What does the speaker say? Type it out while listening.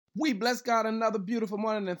We bless God another beautiful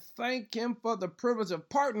morning and thank Him for the privilege of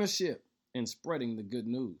partnership in spreading the good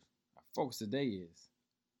news. Our focus today is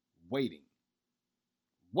waiting.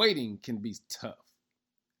 Waiting can be tough,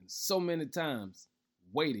 and so many times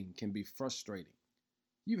waiting can be frustrating.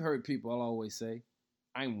 You've heard people always say,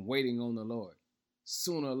 I'm waiting on the Lord.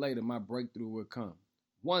 Sooner or later, my breakthrough will come.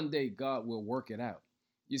 One day, God will work it out.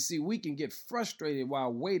 You see, we can get frustrated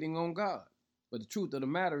while waiting on God. But the truth of the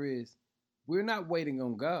matter is, we're not waiting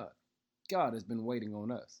on God. God has been waiting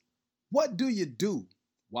on us. What do you do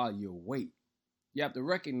while you wait? You have to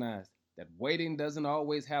recognize that waiting doesn't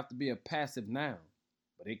always have to be a passive noun,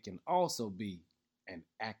 but it can also be an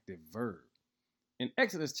active verb. In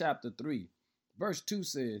Exodus chapter 3, verse 2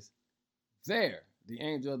 says, There the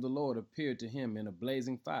angel of the Lord appeared to him in a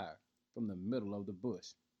blazing fire from the middle of the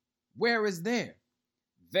bush. Where is there?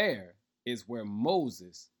 There is where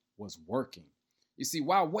Moses was working. You see,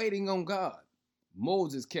 while waiting on God,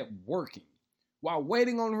 Moses kept working. While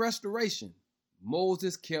waiting on restoration,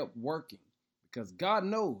 Moses kept working. Because God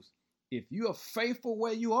knows if you are faithful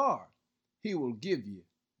where you are, He will give you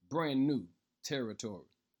brand new territory.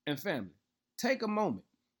 And family, take a moment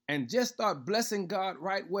and just start blessing God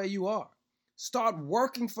right where you are. Start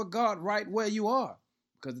working for God right where you are.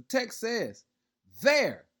 Because the text says,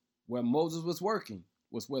 there where Moses was working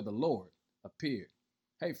was where the Lord appeared.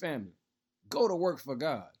 Hey family, go to work for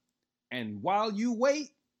God. And while you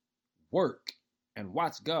wait, work and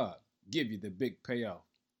watch God give you the big payoff.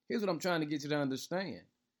 Here's what I'm trying to get you to understand.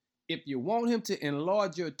 If you want Him to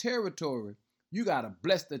enlarge your territory, you got to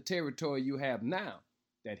bless the territory you have now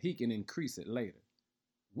that He can increase it later.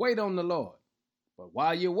 Wait on the Lord. But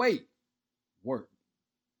while you wait, work.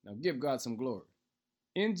 Now give God some glory.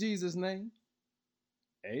 In Jesus' name,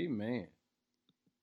 amen.